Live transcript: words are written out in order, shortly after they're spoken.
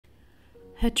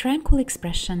Her tranquil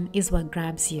expression is what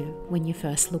grabs you when you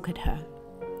first look at her.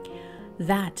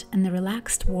 That and the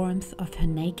relaxed warmth of her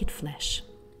naked flesh.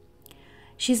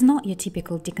 She's not your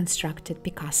typical deconstructed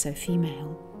Picasso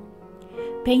female.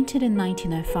 Painted in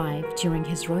 1905 during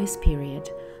his Rose period,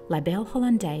 La Belle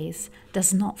Hollandaise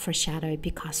does not foreshadow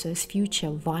Picasso's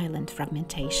future violent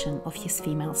fragmentation of his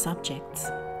female subjects.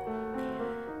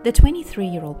 The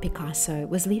 23-year-old Picasso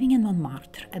was living in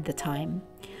Montmartre at the time,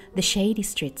 the shady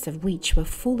streets of which were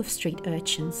full of street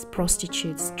urchins,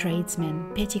 prostitutes,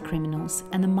 tradesmen, petty criminals,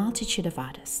 and a multitude of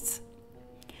artists.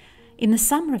 In the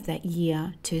summer of that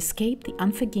year, to escape the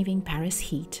unforgiving Paris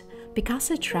heat,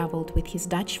 Picasso travelled with his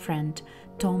Dutch friend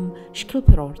Tom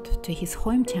Schilperoort to his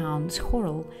hometown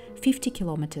Schorl, 50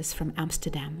 kilometers from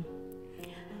Amsterdam.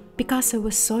 Picasso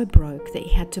was so broke that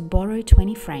he had to borrow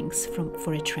 20 francs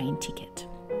for a train ticket.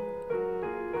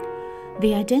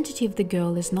 The identity of the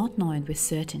girl is not known with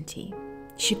certainty.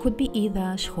 She could be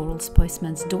either Schorl's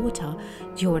postman's daughter,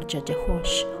 Georgia de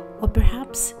Hoche, or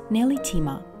perhaps Nelly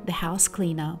Tima, the house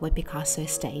cleaner where Picasso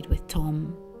stayed with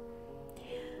Tom.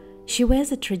 She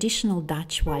wears a traditional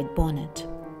Dutch white bonnet.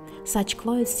 Such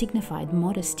clothes signified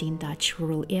modesty in Dutch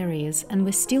rural areas and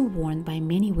were still worn by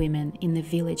many women in the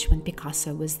village when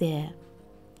Picasso was there.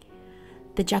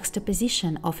 The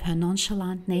juxtaposition of her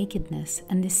nonchalant nakedness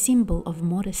and the symbol of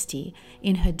modesty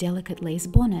in her delicate lace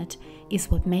bonnet is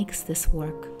what makes this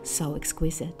work so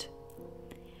exquisite.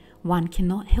 One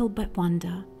cannot help but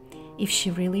wonder if she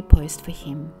really posed for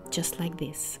him just like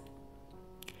this.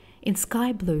 In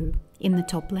sky blue, in the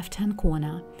top left-hand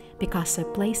corner, Picasso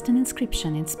placed an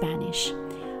inscription in Spanish,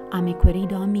 "A mi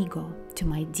querido amigo," to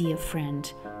my dear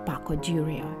friend, Paco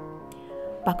Durio.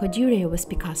 Paco Durio was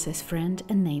Picasso's friend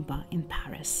and neighbor in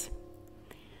Paris.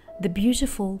 The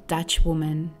beautiful Dutch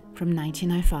woman from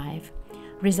 1905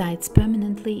 resides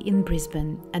permanently in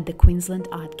Brisbane at the Queensland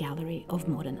Art Gallery of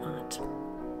Modern Art.